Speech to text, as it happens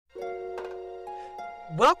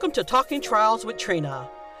Welcome to Talking Trials with Trina,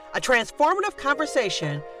 a transformative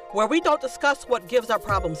conversation where we don't discuss what gives our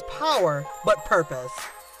problems power, but purpose.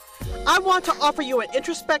 I want to offer you an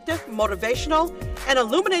introspective, motivational, and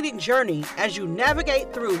illuminating journey as you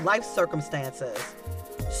navigate through life's circumstances.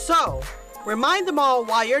 So, remind them all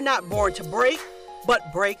why you're not born to break,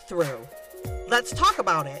 but break through. Let's talk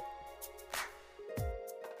about it.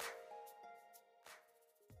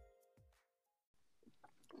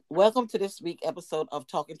 Welcome to this week's episode of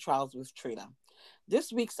Talking Trials with Trina.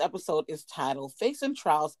 This week's episode is titled Facing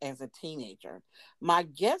Trials as a Teenager. My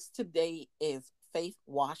guest today is Faith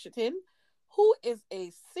Washington, who is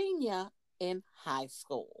a senior in high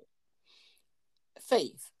school.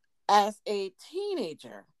 Faith, as a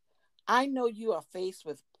teenager, I know you are faced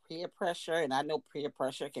with peer pressure, and I know peer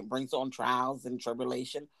pressure can bring on trials and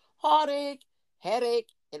tribulation, heartache, headache,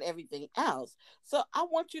 and everything else. So I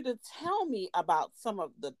want you to tell me about some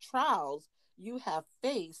of the trials you have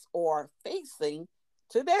faced or facing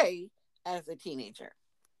today as a teenager.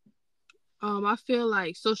 I feel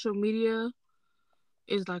like social media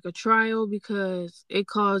is like a trial because it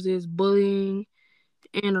causes bullying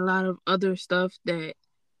and a lot of other stuff that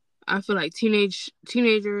I feel like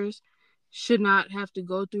teenagers should not have to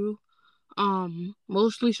go through.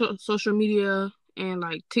 Mostly social media and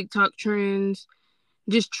like TikTok trends,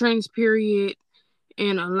 just trends period,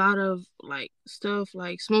 and a lot of like stuff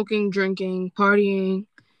like smoking, drinking, partying.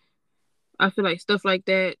 I feel like stuff like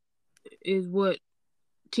that is what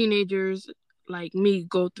teenagers like me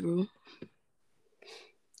go through.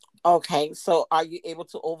 Okay, so are you able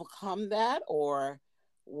to overcome that, or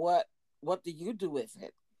what do you do with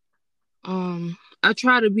it? I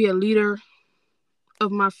try to be a leader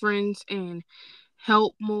of my friends and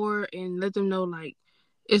help more and let them know like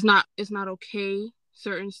it's not okay,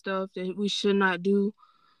 certain stuff that we should not do.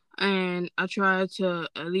 And I try to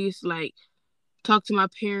at least like talk to my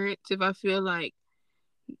parents if I feel like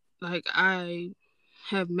I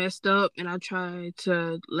have messed up, and I try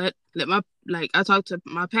to let my like I talk to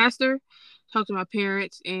my pastor, talk to my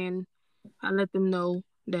parents, and I let them know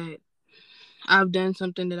that I've done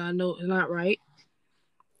something that I know is not right.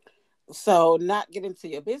 So, not get into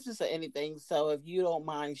your business or anything. So, if you don't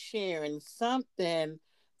mind sharing something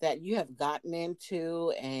that you have gotten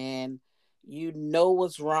into and you know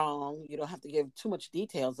what's wrong, you don't have to give too much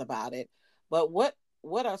details about it. But what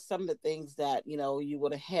are some of the things that you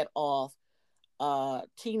would have head off a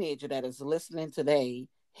teenager that is listening today,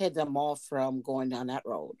 head them off from going down that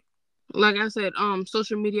road? Like I said,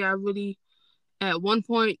 social media, I really at one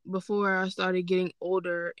point before I started getting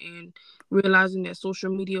older and realizing that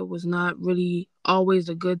social media was not really always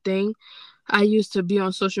a good thing, I used to be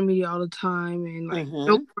on social media all the time and like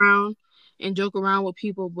Mm-hmm. joke around with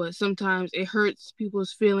people, but sometimes it hurts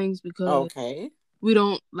people's feelings because Okay.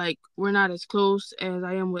 we're not as close as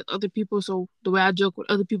I am with other people. So the way I joke with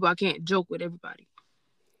other people, I can't joke with everybody.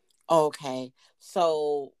 Okay.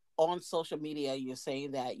 So on social media, you're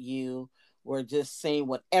saying that you were just saying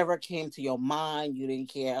whatever came to your mind. You didn't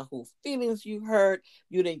care whose feelings you hurt.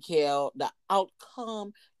 You didn't care the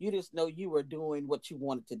outcome. You just know you were doing what you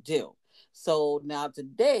wanted to do. So now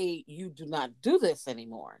today, you do not do this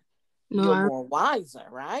anymore. No, You're more wiser,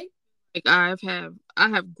 right? I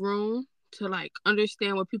have grown to like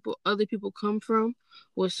understand where other people come from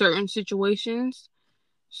with certain situations.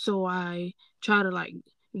 So I try to like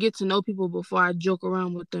get to know people before I joke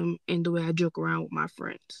around with them in the way I joke around with my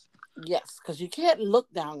friends. Yes, because you can't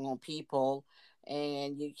look down on people,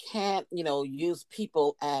 and you can't, use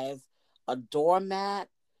people as a doormat.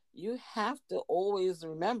 You have to always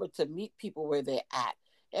remember to meet people where they're at.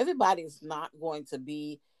 Everybody's not going to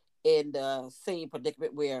be in the same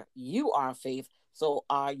predicament where you are, Faith. So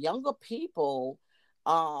our younger people,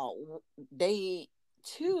 uh, they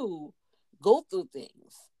too go through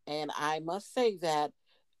things. And I must say that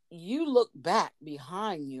you look back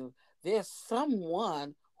behind you, there's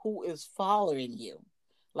someone who is following you.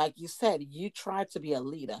 Like you said, you try to be a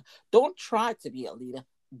leader. Don't try to be a leader,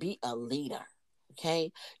 be a leader.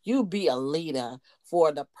 Okay? You be a leader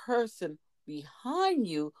for the person behind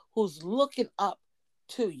you who's looking up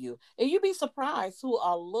to you. And you'd be surprised who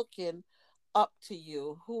are looking up to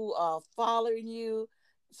you, who are following you.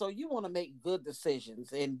 So you want to make good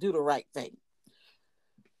decisions and do the right thing.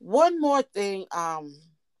 One more thing,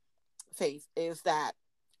 Faith, is that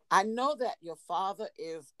I know that your father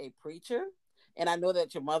is a preacher, and I know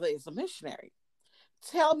that your mother is a missionary.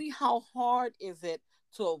 Tell me, how hard is it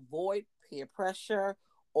to avoid peer pressure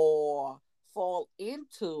or fall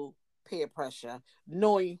into peer pressure,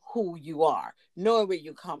 knowing who you are, knowing where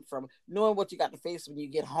you come from, knowing what you got to face when you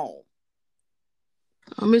get home?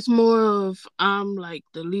 It's more of I'm like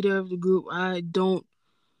the leader of the group. I don't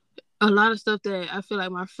a lot of stuff that I feel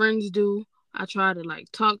like my friends do, I try to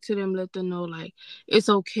like talk to them, let them know like it's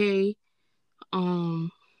okay.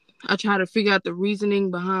 Um, I try to figure out the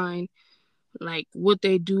reasoning behind like what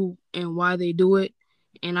they do and why they do it.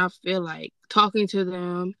 And I feel like talking to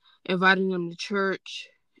them, inviting them to church,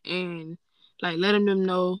 and like letting them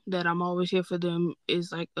know that I'm always here for them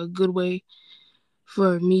is like a good way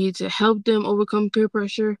for me to help them overcome peer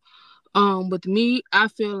pressure. With me, I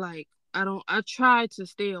feel like I try to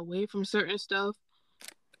stay away from certain stuff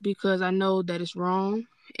because I know that it's wrong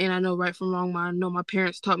and I know right from wrong. I know my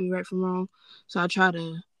parents taught me right from wrong. So I try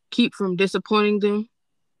to keep from disappointing them.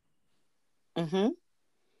 Mm-hmm.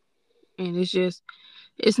 And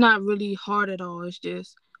it's not really hard at all. It's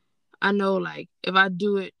just, I know like if I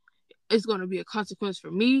do it, it's going to be a consequence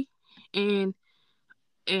for me and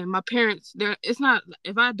my parents. It's not,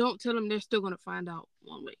 if I don't tell them, they're still going to find out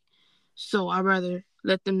one way. So I rather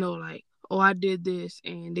let them know like, oh, I did this,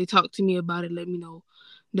 and they talk to me about it, let me know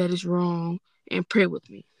that it's wrong, and pray with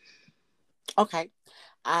me. Okay.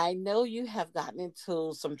 I know you have gotten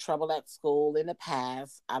into some trouble at school in the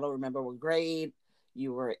past. I don't remember what grade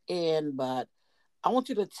you were in, but I want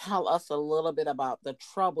you to tell us a little bit about the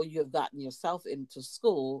trouble you have gotten yourself into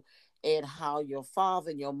school and how your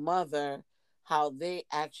father and your mother, how they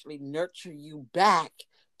actually nurture you back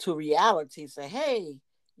to reality. Say, hey,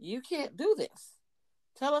 you can't do this.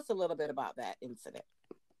 Tell us a little bit about that incident.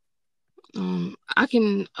 I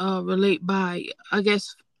can relate by, I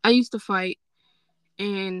guess I used to fight,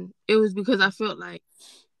 and it was because I felt like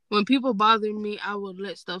when people bothered me, I would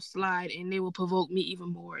let stuff slide, and they would provoke me even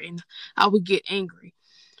more, and I would get angry.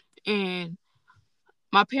 And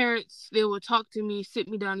my parents, they would talk to me, sit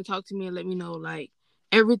me down and talk to me and let me know like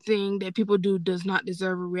everything that people do does not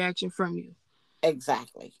deserve a reaction from you.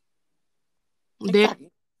 Exactly. They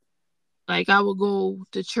Exactly. like I would go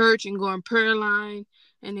to church and go on prayer line,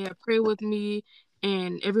 and they'd pray with me,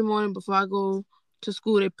 and every morning before I go to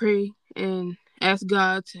school they pray and ask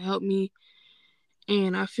God to help me.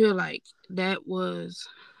 And I feel like that was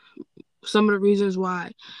some of the reasons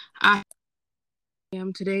why I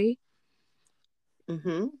am today,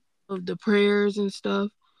 Mm-hmm. of the prayers and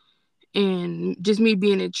stuff, and just me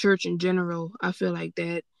being in church in general. I feel like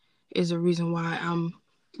that is a reason why I'm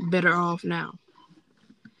better off now.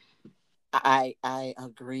 I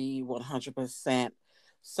agree 100%.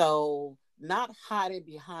 So, not hiding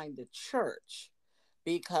behind the church,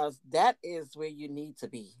 because that is where you need to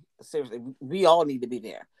be. Seriously, we all need to be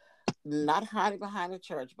there. Not hiding behind the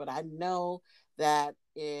church, but I know that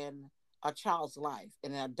in a child's life,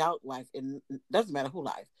 in an adult life, in doesn't matter who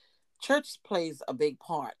life, church plays a big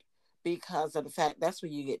part because of the fact that's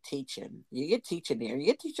where you get teaching. You get teaching there. You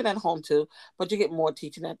get teaching at home too, but you get more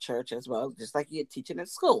teaching at church as well, just like you get teaching at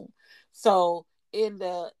school. So in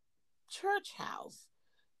the church house,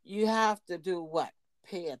 you have to do what?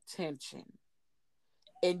 Pay attention.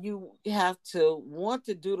 And you have to want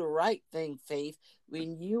to do the right thing, Faith,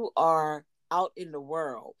 when you are out in the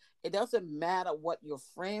world. It doesn't matter what your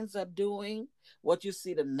friends are doing, what you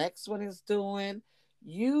see the next one is doing.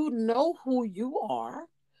 You know who you are.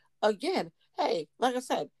 Again, hey, like I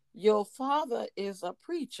said, your father is a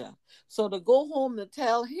preacher. So to go home to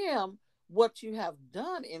tell him what you have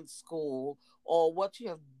done in school or what you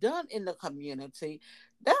have done in the community,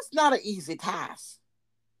 that's not an easy task.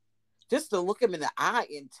 Just to look him in the eye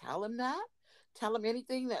and tell him that, tell him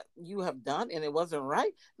anything that you have done and it wasn't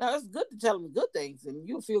right. Now it's good to tell him the good things and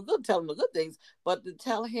you feel good telling him the good things, but to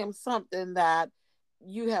tell him something that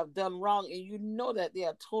you have done wrong and you know that they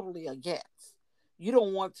are totally against, you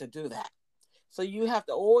don't want to do that. So you have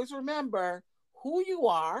to always remember who you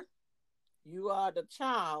are. You are the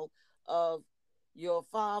child of your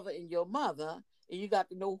father and your mother, and you got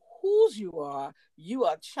to know whose you are. You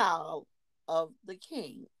are a child of the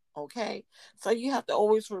king. Okay? So you have to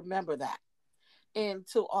always remember that. And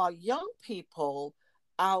to our young people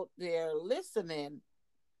out there listening,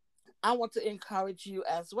 I want to encourage you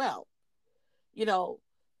as well, you know,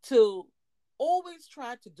 to always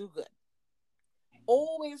try to do good.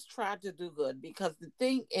 Always try to do good because the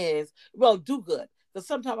thing is, well, do good. Because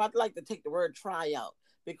sometimes I'd like to take the word try out.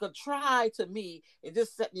 Because try to me is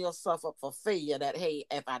just setting yourself up for failure that, hey,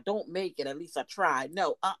 if I don't make it, at least I tried.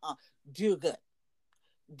 No, do good.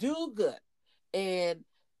 Do good. And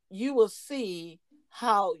you will see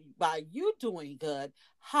how by you doing good,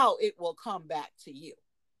 how it will come back to you.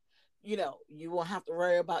 You won't have to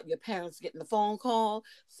worry about your parents getting a phone call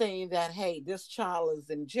saying that, hey, this child is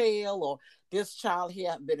in jail or this child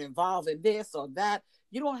here have been involved in this or that.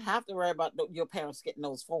 You don't have to worry about your parents getting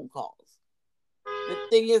those phone calls. The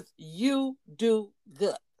thing is, you do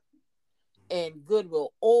good, and good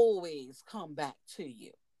will always come back to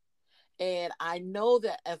you. And I know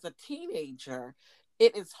that as a teenager,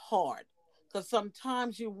 it is hard because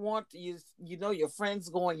sometimes you want you know your friends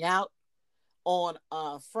going out on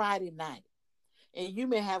a Friday night, and you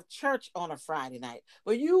may have church on a Friday night,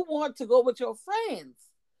 but you want to go with your friends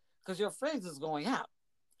because your friends is going out.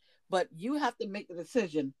 But you have to make the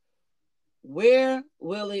decision, where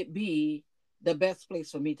will it be the best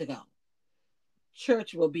place for me to go?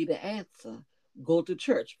 Church will be the answer. Go to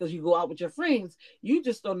church because you go out with your friends. You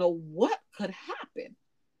just don't know what could happen.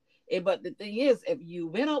 But the thing is, if you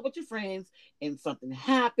went out with your friends and something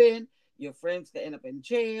happened, your friends could end up in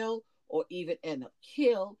jail or even end up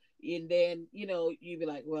killed. And then, you'd be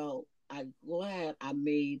like, well, I'm glad I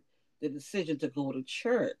made the decision to go to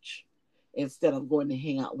church instead of going to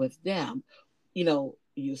hang out with them.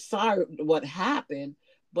 You're sorry what happened,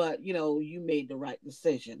 but you made the right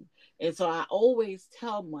decision. And so I always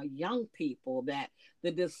tell my young people that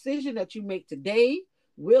the decision that you make today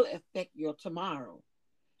will affect your tomorrow.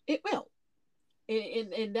 It will.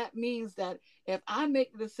 And that means that if I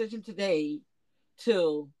make the decision today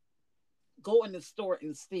to go in the store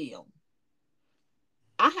and steal,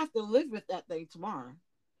 I have to live with that thing tomorrow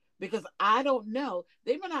because I don't know.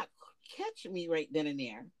 They may not catch me right then and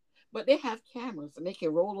there, but they have cameras and they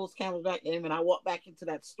can roll those cameras back in. When I walk back into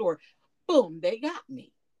that store, boom, they got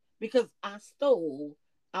me because I stole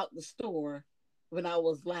out the store when I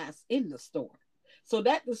was last in the store. So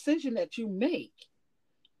that decision that you make,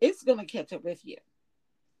 it's going to catch up with you.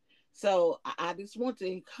 So I just want to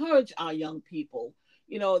encourage our young people,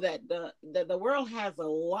 that the world has a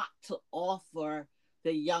lot to offer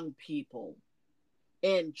the young people.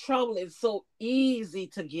 And trouble is so easy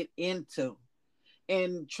to get into.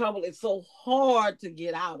 And trouble is so hard to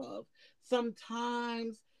get out of.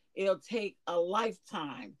 Sometimes it'll take a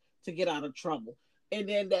lifetime to get out of trouble. And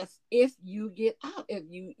then that's if you get out, if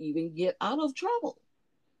you even get out of trouble.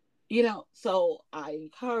 So I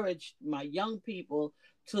encourage my young people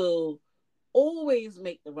to always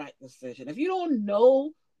make the right decision. If you don't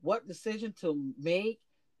know what decision to make,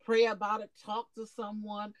 pray about it, talk to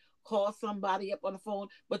someone, call somebody up on the phone,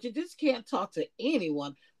 but you just can't talk to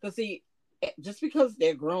anyone because, see, just because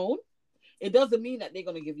they're grown, it doesn't mean that they're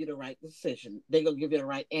going to give you the right decision. They're going to give you the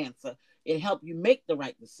right answer and help you make the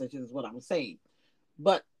right decision is what I'm saying.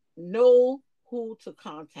 But know who to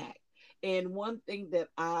contact. And one thing that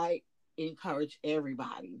I encourage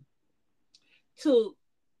everybody to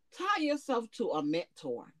tie yourself to a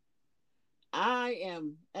mentor. I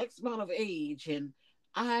am X amount of age, and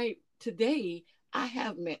today I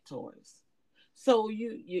have mentors. So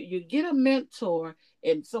you get a mentor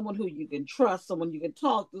and someone who you can trust, someone you can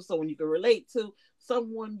talk to, someone you can relate to,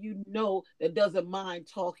 someone that doesn't mind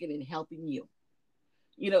talking and helping you.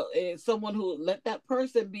 Someone who let that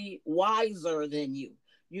person be wiser than you.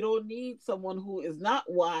 You don't need someone who is not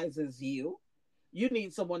wise as you. You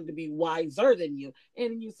need someone to be wiser than you.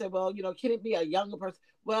 And you say, well, can it be a younger person?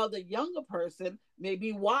 Well, the younger person may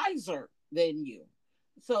be wiser than you.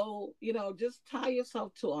 So, just tie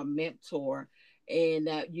yourself to a mentor and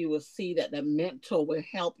that you will see that the mentor will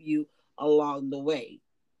help you along the way.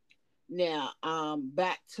 Now,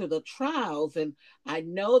 back to the trials, and I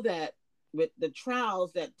know that with the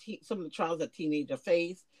trials that some of the trials that teenagers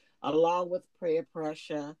face, along with peer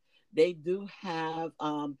pressure, they do have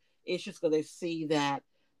issues because they see that,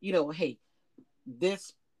 hey,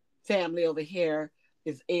 this family over here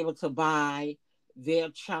is able to buy their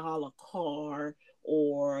child a car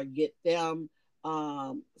or get them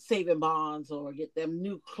saving bonds or get them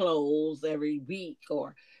new clothes every week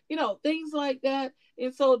or, things like that.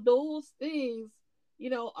 And so those things,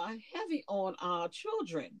 are heavy on our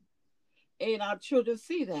children and our children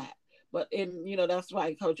see that. That's why I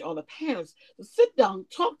encourage all the parents to sit down,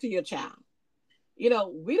 talk to your child. We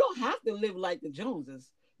don't have to live like the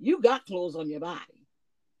Joneses. You got clothes on your body.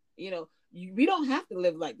 We don't have to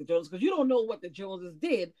live like the Joneses because you don't know what the Joneses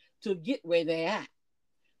did to get where they're at.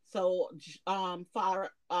 So, I'm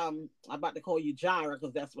about to call you Jira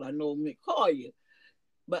because that's what I normally call you.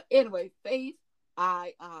 But anyway, Faith,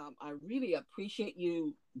 I really appreciate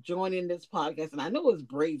you joining this podcast, and I know it's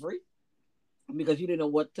bravery because you didn't know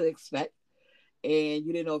what to expect, and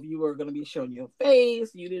you didn't know if you were going to be showing your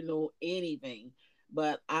face. You didn't know anything,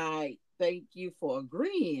 but I thank you for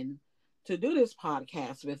agreeing to do this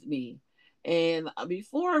podcast with me. And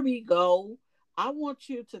before we go, I want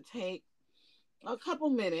you to take a couple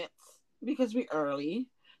minutes because we're early.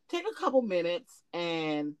 Take a couple minutes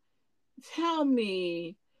and tell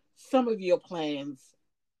me some of your plans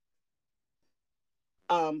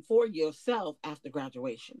for yourself after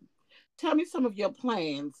graduation. Tell me some of your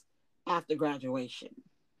plans after graduation.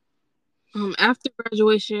 After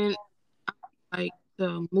graduation, I like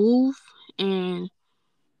to move and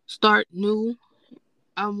start new.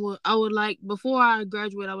 I would like, before I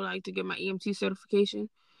graduate, I would like to get my EMT certification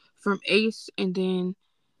from ACE and then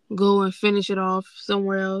go and finish it off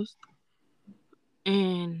somewhere else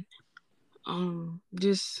and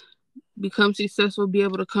just become successful, be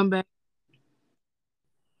able to come back,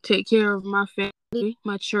 take care of my family,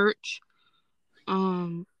 my church.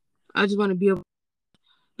 I just want to be able to,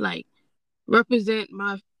 like, represent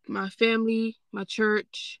my family, my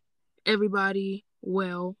church, everybody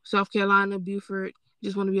well. South Carolina, Beaufort,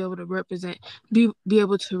 just want to be able to be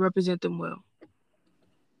able to represent them well.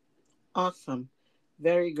 Awesome.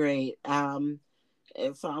 Very great.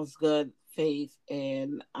 It sounds good, Faith,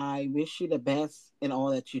 and I wish you the best in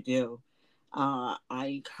all that you do. I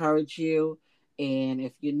encourage you, and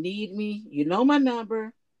if you need me, you know my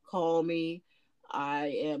number, call me. I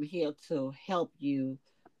am here to help you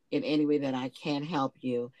in any way that I can help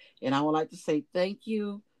you. And I would like to say thank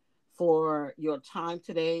you for your time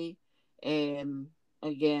today. And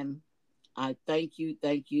again, I thank you,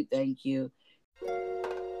 thank you, thank you.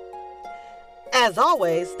 As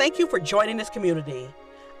always, thank you for joining this community.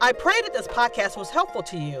 I pray that this podcast was helpful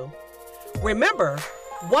to you. Remember,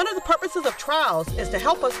 one of the purposes of Trials is to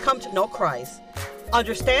help us come to know Christ,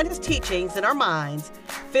 understand his teachings in our minds,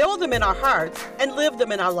 feel them in our hearts, and live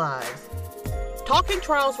them in our lives. Talking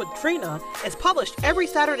Trials with Trina is published every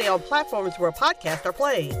Saturday on platforms where podcasts are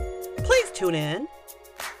played. Please tune in.